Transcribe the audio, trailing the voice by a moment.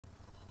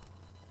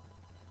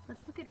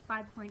Let's look at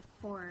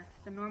 5.4,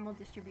 the normal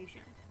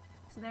distribution.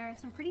 So there are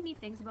some pretty neat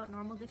things about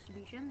normal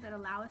distribution that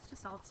allow us to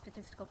solve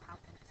statistical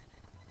problems.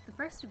 The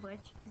first of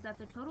which is that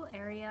the total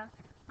area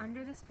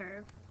under this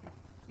curve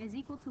is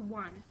equal to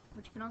 1,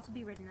 which can also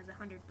be written as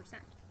 100%.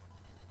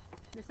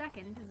 The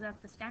second is that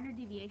the standard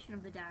deviation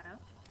of the data,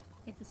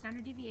 if the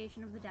standard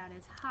deviation of the data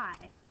is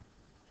high,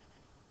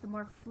 the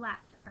more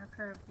flat our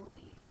curve will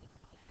be.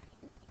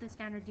 If the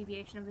standard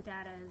deviation of the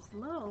data is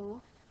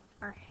low,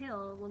 our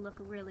hill will look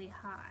really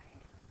high.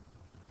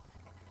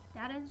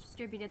 Data is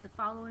distributed the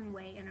following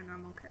way in a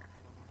normal curve.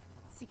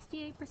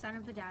 68%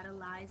 of the data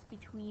lies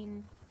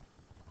between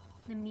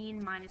the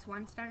mean minus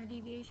 1 standard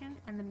deviation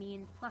and the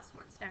mean plus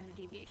 1 standard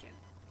deviation,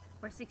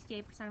 where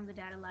 68% of the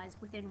data lies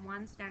within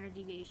 1 standard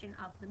deviation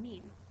of the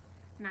mean.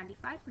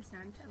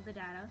 95% of the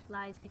data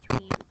lies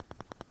between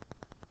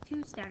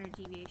 2 standard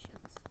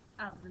deviations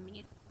of the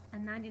mean,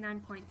 and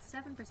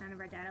 99.7% of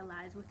our data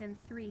lies within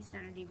 3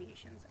 standard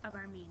deviations of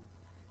our mean,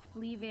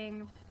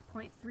 leaving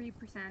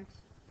 0.3%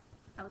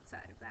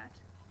 outside of that,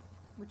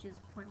 which is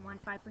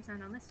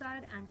 0.15% on this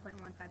side and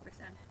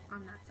 0.15%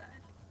 on that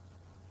side.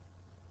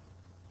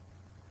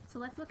 So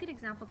let's look at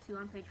example 2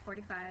 on page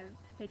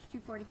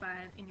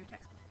 245 in your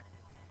textbook.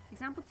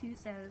 Example 2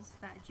 says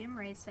that Jim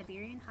raised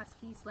Siberian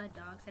Husky sled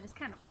dogs at his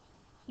kennel.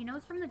 He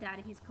knows from the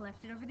data he's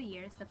collected over the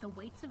years that the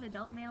weights of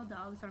adult male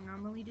dogs are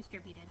normally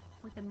distributed,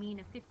 with a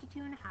mean of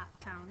 52.5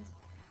 pounds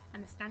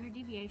and a standard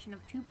deviation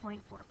of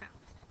 2.4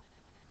 pounds.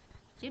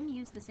 Jim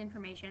used this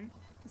information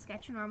to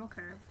sketch a normal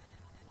curve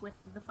with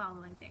the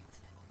following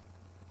things.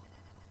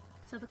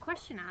 So the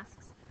question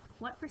asks,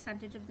 what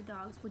percentage of the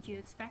dogs would you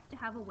expect to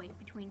have a weight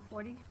between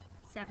 47.7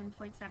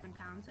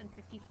 pounds and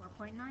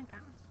 54.9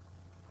 pounds?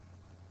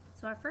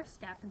 So our first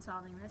step in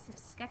solving this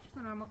is to sketch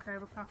the normal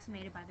curve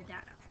approximated by the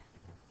data.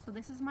 So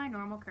this is my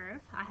normal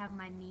curve. I have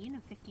my mean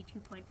of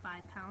 52.5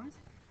 pounds,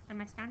 and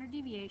my standard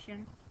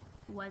deviation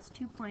was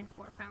 2.4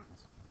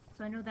 pounds.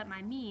 So I know that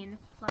my mean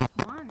plus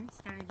 1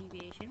 standard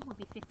deviation will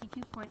be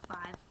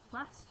 52.5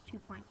 plus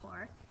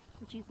 2.4,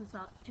 which equals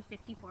out to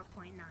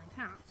 54.9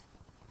 pounds.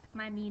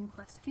 My mean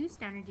plus 2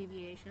 standard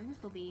deviations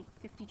will be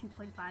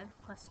 52.5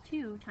 plus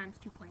 2 times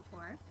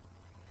 2.4.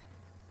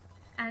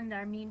 And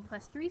our mean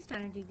plus 3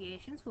 standard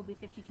deviations will be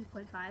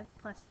 52.5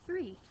 plus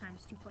 3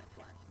 times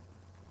 2.4.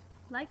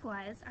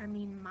 Likewise, our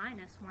mean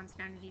minus 1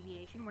 standard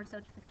deviation works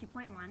out to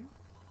 50.1,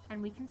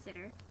 and we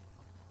consider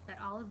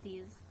that all of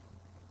these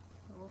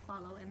will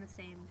follow in the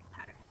same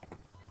pattern.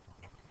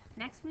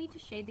 Next, we need to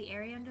shade the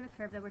area under the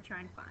curve that we're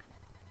trying to find.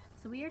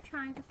 So we are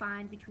trying to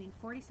find between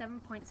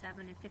 47.7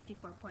 and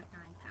 54.9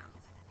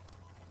 pounds.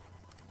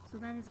 So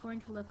then it's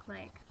going to look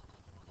like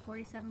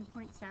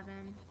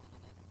 47.7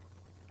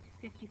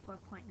 to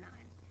 54.9.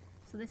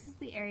 So this is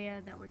the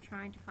area that we're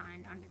trying to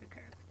find under the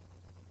curve.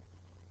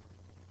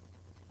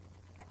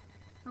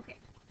 Okay,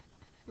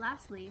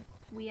 lastly,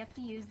 we have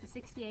to use the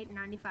 68,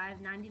 95,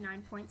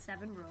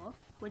 99.7 rule,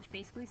 which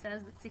basically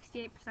says that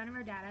 68% of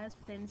our data is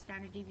within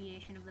standard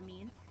deviation of the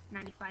mean,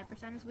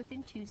 95% is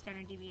within 2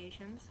 standard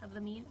deviations of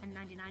the mean, and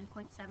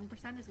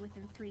 99.7% is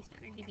within 3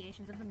 standard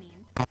deviations of the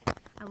mean.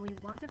 And we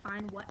want to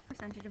find what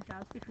percentage of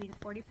dogs between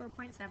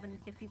 44.7 and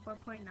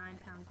 54.9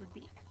 pounds would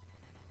be.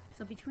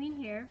 So between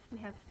here, we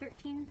have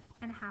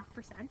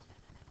 13.5%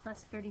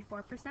 plus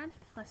 34%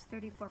 plus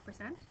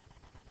 34%,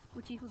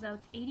 which equals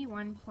out to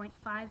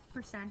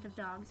 81.5% of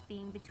dogs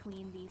being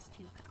between these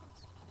 2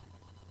 pounds.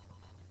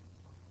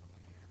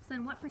 So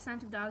then what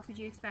percent of dogs would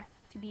you expect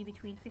to be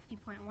between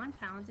 50.1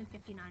 pounds and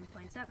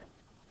 59.7?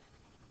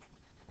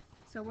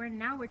 So we're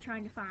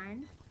trying to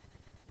find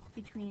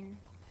between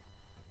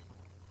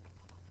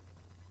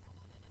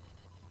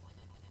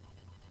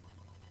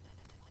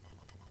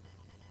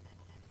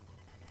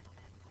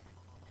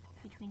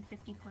between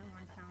 50.1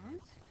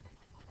 pounds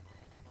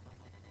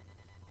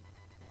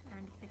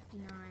and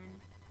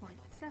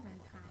 59.7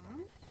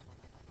 pounds.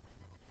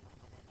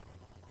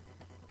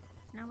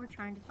 So now we're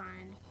trying to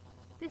find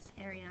this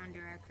area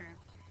under our curve.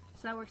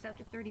 So that works out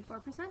to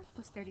 34%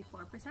 plus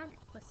 34%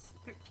 plus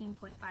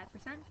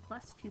 13.5%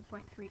 plus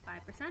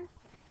 2.35%,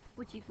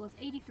 which equals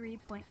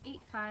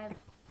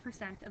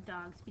 83.85% of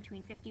dogs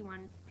between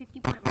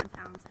 50.1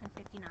 pounds and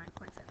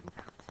 59.7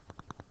 pounds.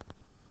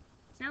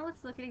 So now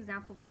let's look at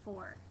example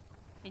 4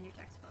 in your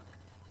textbook.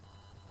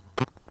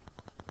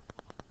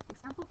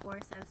 Example 4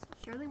 says,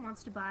 Shirley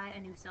wants to buy a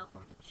new cell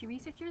phone. She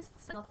researches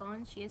the cell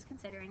phone she is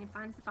considering and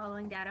finds the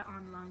following data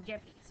on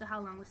longevity, so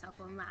how long the cell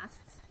phone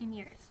lasts in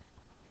years.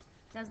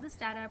 Does this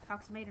data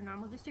approximate a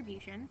normal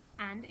distribution?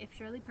 And if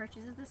Shirley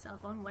purchases the cell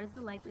phone, what is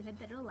the likelihood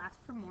that it will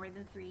last for more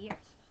than 3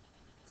 years?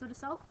 So to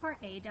solve part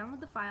A, download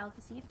the file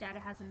to see if data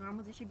has a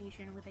normal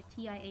distribution with a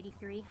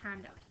TI-83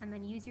 handout, and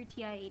then use your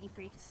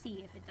TI-83 to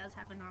see if it does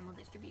have a normal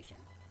distribution.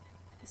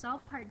 To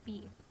solve part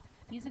B,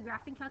 use a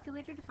graphing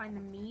calculator to find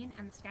the mean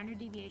and the standard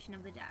deviation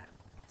of the data.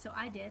 So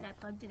I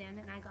plugged it in,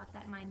 and I got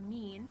that my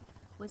mean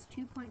was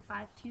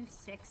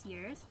 2.526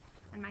 years,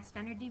 and my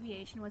standard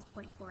deviation was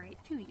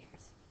 0.482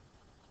 years.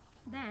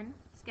 Then,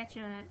 sketch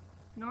a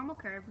normal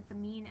curve with the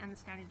mean and the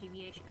standard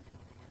deviation.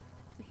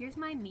 So here's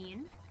my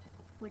mean,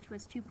 which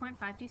was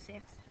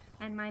 2.526,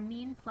 and my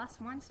mean plus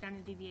 1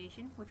 standard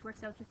deviation, which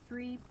works out to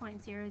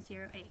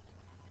 3.008.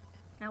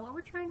 Now what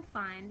we're trying to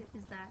find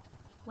is that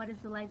what is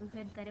the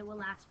likelihood that it will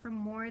last for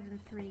more than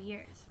 3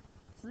 years.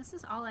 So this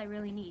is all I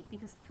really need,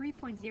 because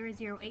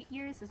 3.008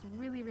 years is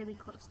really, really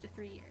close to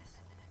 3 years.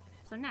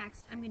 So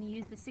next, I'm going to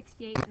use the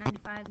 68,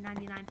 95,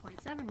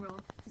 99.7 rule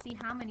to see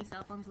how many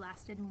cell phones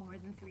lasted more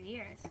than 3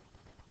 years. So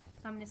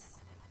I'm going to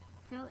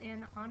fill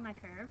in on my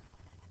curve.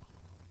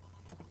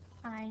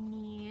 I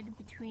need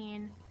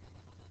between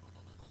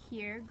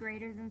here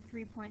greater than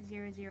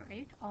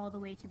 3.008 all the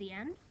way to the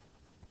end.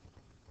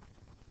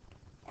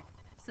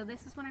 So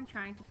this is what I'm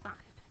trying to find.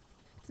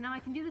 So now I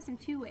can do this in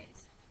two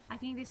ways. I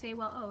can either say,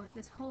 well, oh,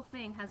 this whole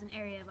thing has an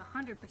area of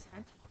 100%,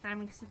 then I'm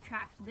going to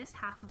subtract this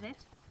half of it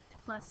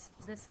plus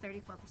this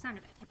 34% of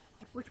it,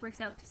 which works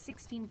out to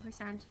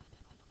 16%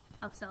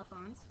 of cell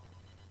phones.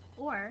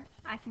 Or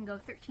I can go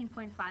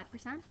 13.5%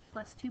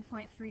 plus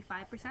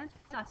 2.35%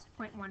 plus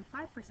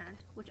 0.15%,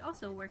 which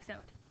also works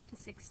out to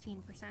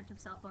 16% of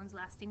cell phones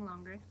lasting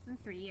longer than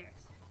 3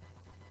 years.